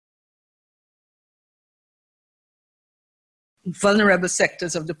vulnerable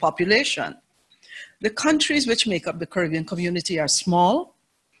sectors of the population. The countries which make up the Caribbean community are small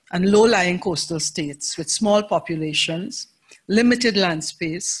and low-lying coastal states with small populations, limited land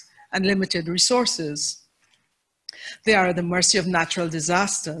space, and limited resources. They are at the mercy of natural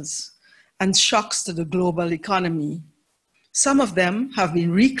disasters and shocks to the global economy. Some of them have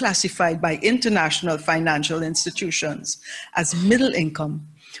been reclassified by international financial institutions as middle income,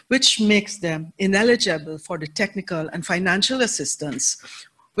 which makes them ineligible for the technical and financial assistance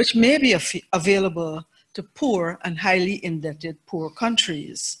which may be available to poor and highly indebted poor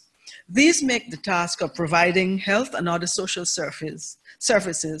countries. These make the task of providing health and other social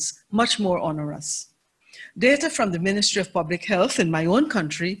services much more onerous. Data from the Ministry of Public Health in my own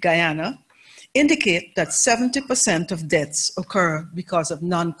country, Guyana, indicate that 70% of deaths occur because of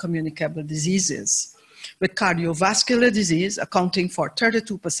non-communicable diseases, with cardiovascular disease accounting for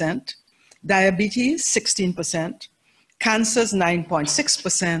 32%, diabetes 16%, cancers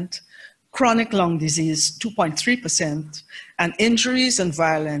 9.6%, chronic lung disease 2.3%, and injuries and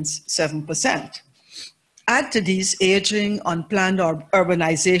violence 7%. Add to these aging, unplanned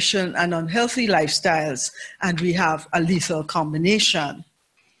urbanization, and unhealthy lifestyles, and we have a lethal combination.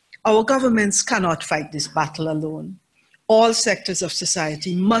 Our governments cannot fight this battle alone. All sectors of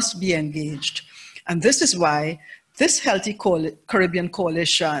society must be engaged, and this is why this Healthy Caribbean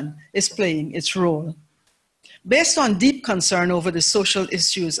Coalition is playing its role. Based on deep concern over the social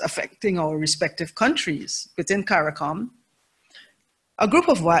issues affecting our respective countries within CARICOM, a group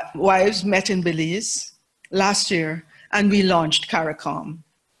of wives met in Belize last year, and we launched CARICOM.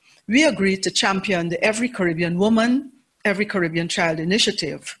 We agreed to champion the Every Caribbean Woman, Every Caribbean Child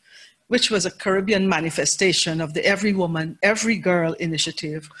initiative, which was a Caribbean manifestation of the Every Woman, Every Girl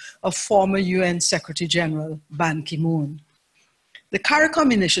initiative of former UN Secretary General Ban Ki-moon. The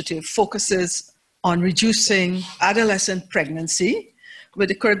CARICOM initiative focuses on reducing adolescent pregnancy, with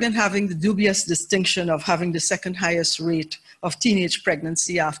the Caribbean having the dubious distinction of having the second highest rate of teenage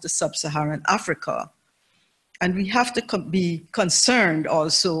pregnancy after sub-Saharan Africa. And we have to be concerned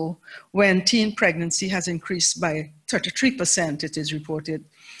also when teen pregnancy has increased by 33%, it is reported,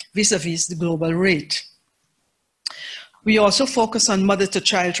 vis-a-vis the global rate. We also focus on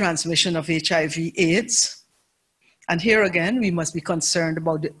mother-to-child transmission of HIV/AIDS. And here again, we must be concerned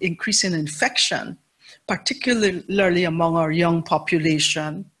about the increase in infection, particularly among our young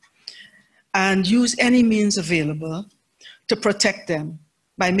population, and use any means available to protect them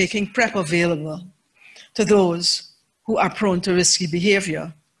by making PrEP available to those who are prone to risky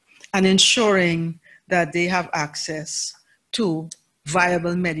behavior and ensuring that they have access to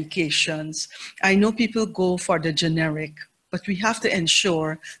viable medications. I know people go for the generic, but we have to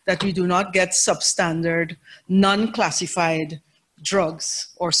ensure that we do not get substandard, non-classified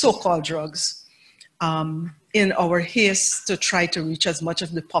drugs or so-called drugs in our haste to try to reach as much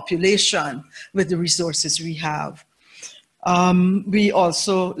of the population with the resources we have. We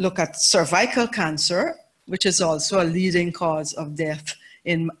also look at cervical cancer, which is also a leading cause of death,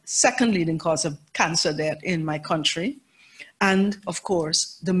 second leading cause of cancer death in my country, and of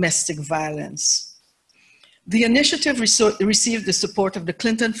course, domestic violence. The initiative received the support of the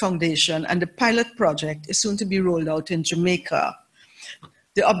Clinton Foundation, and the pilot project is soon to be rolled out in Jamaica.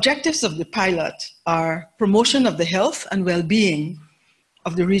 The objectives of the pilot are promotion of the health and well-being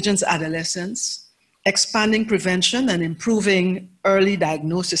of the region's adolescents, expanding prevention and improving early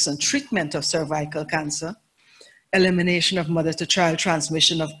diagnosis and treatment of cervical cancer, elimination of mother-to-child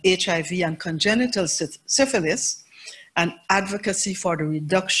transmission of HIV and congenital syphilis, and advocacy for the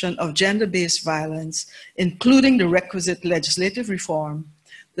reduction of gender-based violence, including the requisite legislative reform,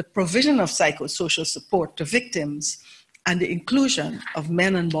 the provision of psychosocial support to victims, and the inclusion of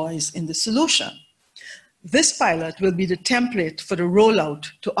men and boys in the solution. This pilot will be the template for the rollout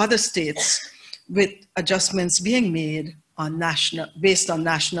to other states, with adjustments being made based on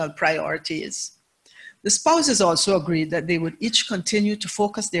national priorities. The spouses also agreed that they would each continue to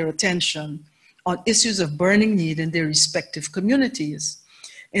focus their attention on issues of burning need in their respective communities.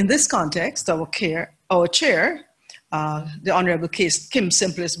 In this context, our chair, the Honorable Kim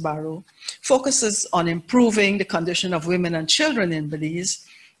Simplis Barrow, focuses on improving the condition of women and children in Belize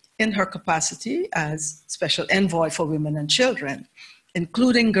in her capacity as Special Envoy for Women and Children,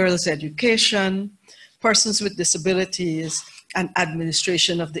 including girls' education, persons with disabilities, and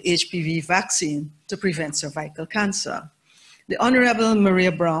administration of the HPV vaccine to prevent cervical cancer. The Honorable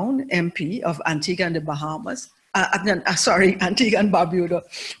Maria Brown, MP of Antigua and Barbuda,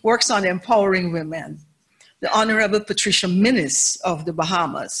 works on empowering women. The Honorable Patricia Minnis of the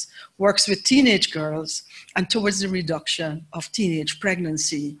Bahamas works with teenage girls and towards the reduction of teenage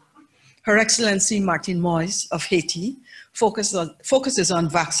pregnancy. Her Excellency Martine Moise of Haiti focuses on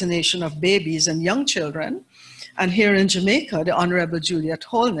vaccination of babies and young children. And here in Jamaica, the Honorable Juliet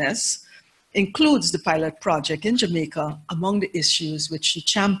Holness includes the pilot project in Jamaica among the issues which she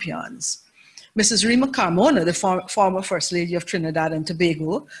champions. Mrs. Rima Carmona, the former First Lady of Trinidad and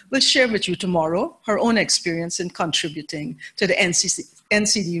Tobago, will share with you tomorrow her own experience in contributing to the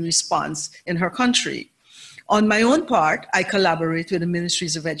NCD response in her country. On my own part, I collaborate with the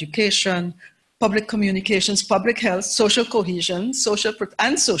Ministries of Education, Public Communications, Public Health, Social Cohesion, Social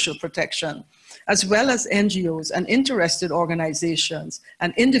Protection, as well as NGOs and interested organizations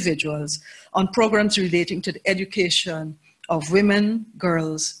and individuals on programs relating to the education of women,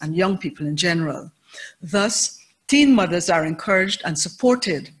 girls, and young people in general. Thus, teen mothers are encouraged and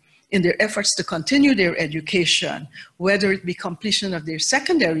supported in their efforts to continue their education, whether it be completion of their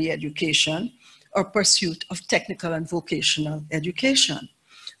secondary education or pursuit of technical and vocational education.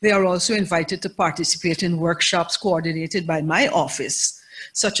 They are also invited to participate in workshops coordinated by my office,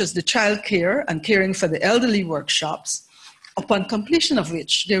 such as the child care and caring for the elderly workshops, upon completion of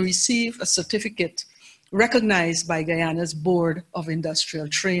which they receive a certificate recognized by Guyana's Board of Industrial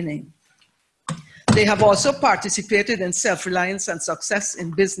Training. They have also participated in self-reliance and success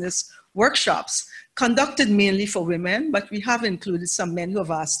in business workshops, conducted mainly for women, but we have included some men who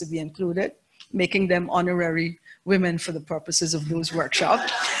have asked to be included, making them honorary women for the purposes of those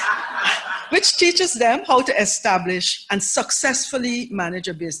workshops, which teaches them how to establish and successfully manage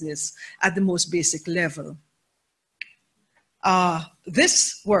a business at the most basic level.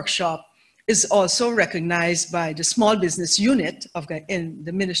 This workshop is also recognized by the Small Business Unit in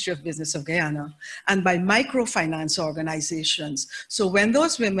the Ministry of Business of Guyana and by microfinance organizations. So when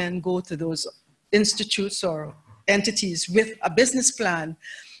those women go to those institutes or entities with a business plan,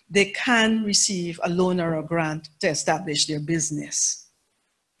 they can receive a loan or a grant to establish their business.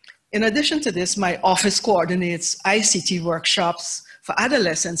 In addition to this, my office coordinates ICT workshops for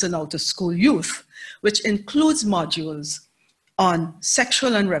adolescents and out-of-school youth, which includes modules on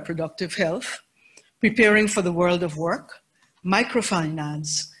sexual and reproductive health, preparing for the world of work,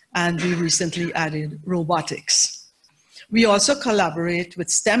 microfinance, and we recently added robotics. We also collaborate with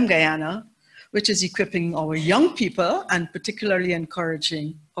STEM Guyana, which is equipping our young people and particularly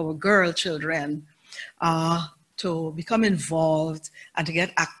encouraging our girl children to become involved and to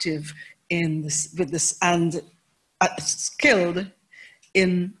get active in this and skilled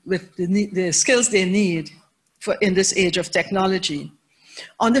with the skills they need in this age of technology.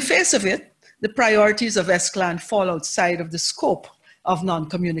 On the face of it, the priorities of SCLAN fall outside of the scope of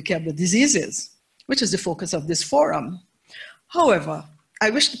non-communicable diseases, which is the focus of this forum. However,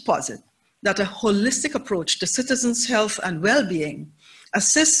 I wish to posit that a holistic approach to citizens' health and well-being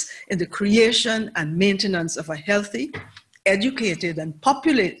assists in the creation and maintenance of a healthy, educated, and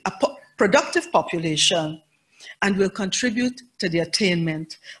productive population, and will contribute to the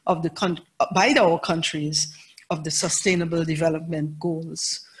attainment of by our countries of the Sustainable Development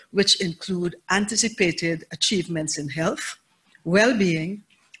Goals, which include anticipated achievements in health, well-being,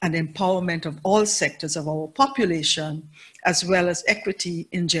 and empowerment of all sectors of our population, as well as equity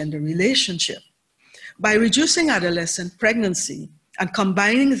in gender relationship. By reducing adolescent pregnancy and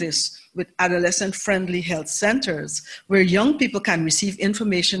combining this with adolescent-friendly health centers, where young people can receive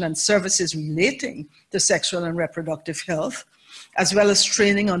information and services relating to sexual and reproductive health, as well as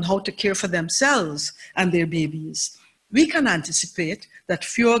training on how to care for themselves and their babies, we can anticipate that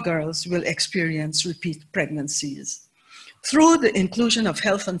fewer girls will experience repeat pregnancies. Through the inclusion of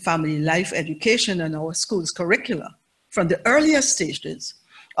health and family life education in our schools' curricula, from the earliest stages,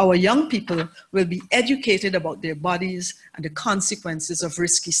 our young people will be educated about their bodies and the consequences of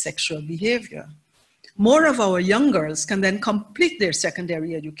risky sexual behavior. More of our young girls can then complete their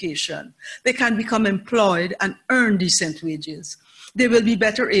secondary education. They can become employed and earn decent wages. They will be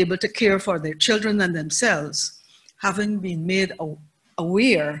better able to care for their children and themselves, having been made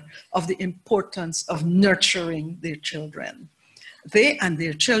aware of the importance of nurturing their children. They and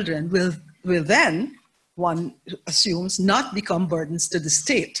their children will then, one assumes, not become burdens to the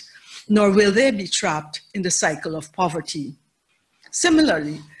state, nor will they be trapped in the cycle of poverty.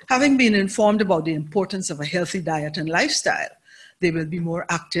 Similarly, having been informed about the importance of a healthy diet and lifestyle, they will be more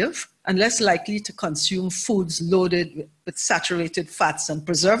active and less likely to consume foods loaded with saturated fats and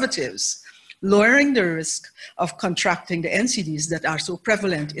preservatives, lowering the risk of contracting the NCDs that are so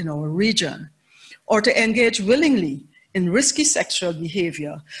prevalent in our region, or to engage willingly in risky sexual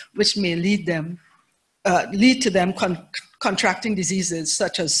behavior, which may lead to them contracting diseases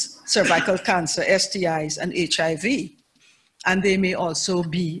such as cervical cancer, STIs, and HIV. And they may also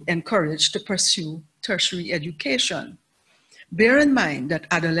be encouraged to pursue tertiary education. Bear in mind that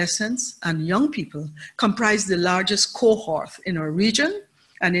adolescents and young people comprise the largest cohort in our region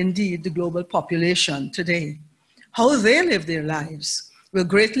and indeed the global population today. How they live their lives will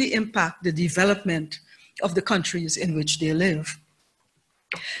greatly impact the development of the countries in which they live.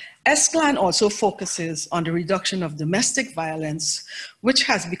 SCLAN also focuses on the reduction of domestic violence, which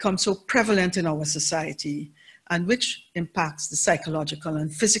has become so prevalent in our society and which impacts the psychological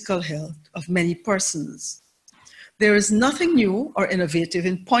and physical health of many persons. There is nothing new or innovative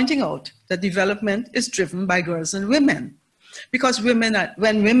in pointing out that development is driven by girls and women, because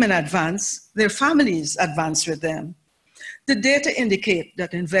when women advance, their families advance with them. The data indicate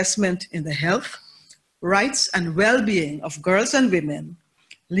that investment in the health, rights, and well-being of girls and women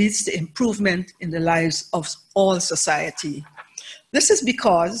leads to improvement in the lives of all society. This is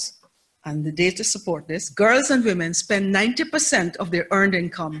because, and the data support this, girls and women spend 90% of their earned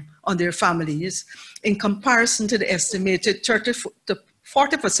income on their families in comparison to the estimated 30 to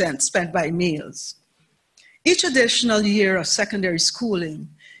 40% spent by males. Each additional year of secondary schooling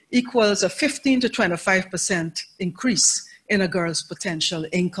equals a 15 to 25% increase in a girl's potential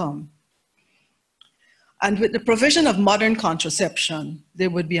income. And with the provision of modern contraception,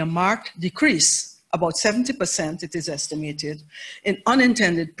 there would be a marked decrease, about 70% it is estimated, in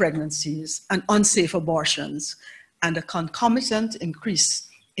unintended pregnancies and unsafe abortions, and a concomitant increase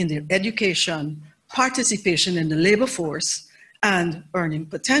in their education, participation in the labor force, and earning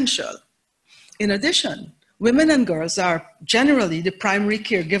potential. In addition, women and girls are generally the primary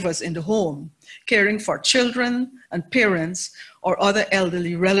caregivers in the home, caring for children and parents or other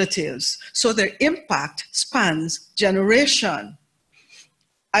elderly relatives, so their impact spans generation.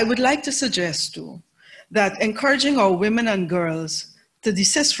 I would like to suggest too that encouraging our women and girls to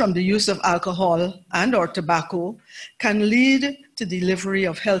desist from the use of alcohol and or tobacco can lead to delivery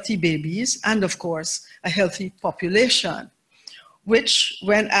of healthy babies and of course a healthy population, which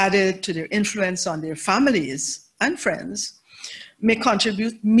when added to their influence on their families and friends may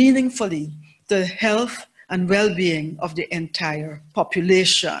contribute meaningfully to the health and well-being of the entire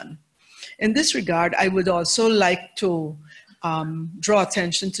population. In this regard, I would also like to draw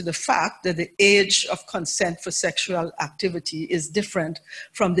attention to the fact that the age of consent for sexual activity is different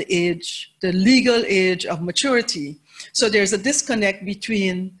from the legal age of maturity. So there's a disconnect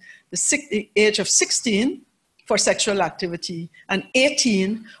between the age of 16 for sexual activity and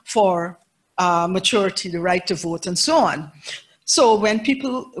 18 for maturity, the right to vote, and so on. So when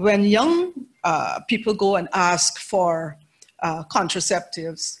young people go and ask for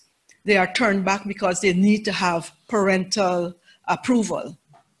contraceptives, they are turned back because they need to have parental approval.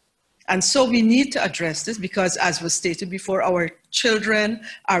 And so we need to address this because, as was stated before, our children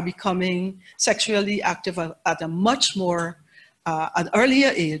are becoming sexually active at a much more an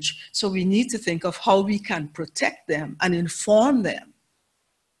earlier age. So we need to think of how we can protect them and inform them,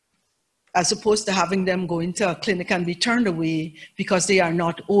 as opposed to having them go into a clinic and be turned away because they are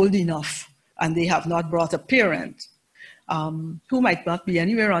not old enough and they have not brought a parent. Who might not be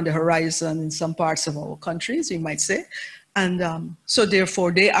anywhere on the horizon in some parts of our countries, you might say. And so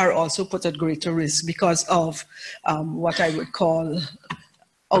therefore, they are also put at greater risk because of what I would call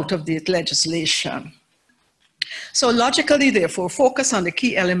out-of-date legislation. So logically, therefore, focus on the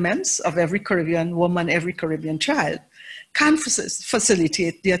key elements of every Caribbean woman, every Caribbean child can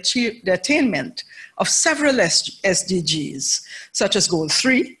facilitate the attainment of several SDGs, such as Goal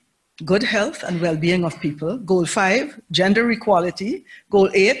 3, good health and well-being of people. Goal 5, gender equality.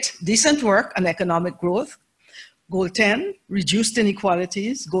 Goal 8, decent work and economic growth. Goal 10, reduced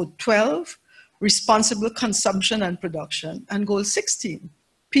inequalities. Goal 12, responsible consumption and production. And Goal 16,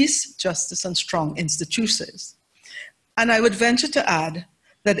 peace, justice, and strong institutions. And I would venture to add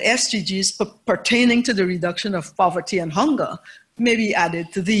that SDGs pertaining to the reduction of poverty and hunger may be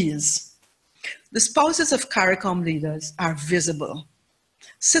added to these. The spouses of CARICOM leaders are visible.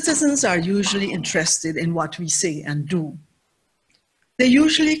 Citizens are usually interested in what we say and do. They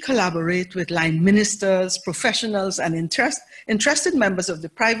usually collaborate with line ministers, professionals, and interested members of the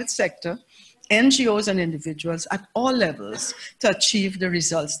private sector, NGOs, and individuals at all levels to achieve the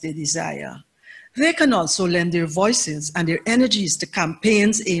results they desire. They can also lend their voices and their energies to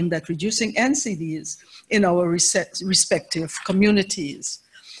campaigns aimed at reducing NCDs in our respective communities.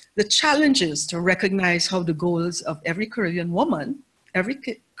 The challenge is to recognize how the goals of every Caribbean woman, every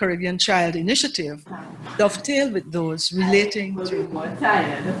Caribbean child initiative dovetail with those relating to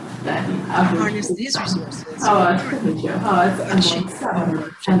harness these resources to achieve our objectives.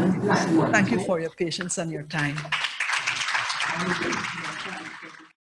 Thank you for your patience and your time.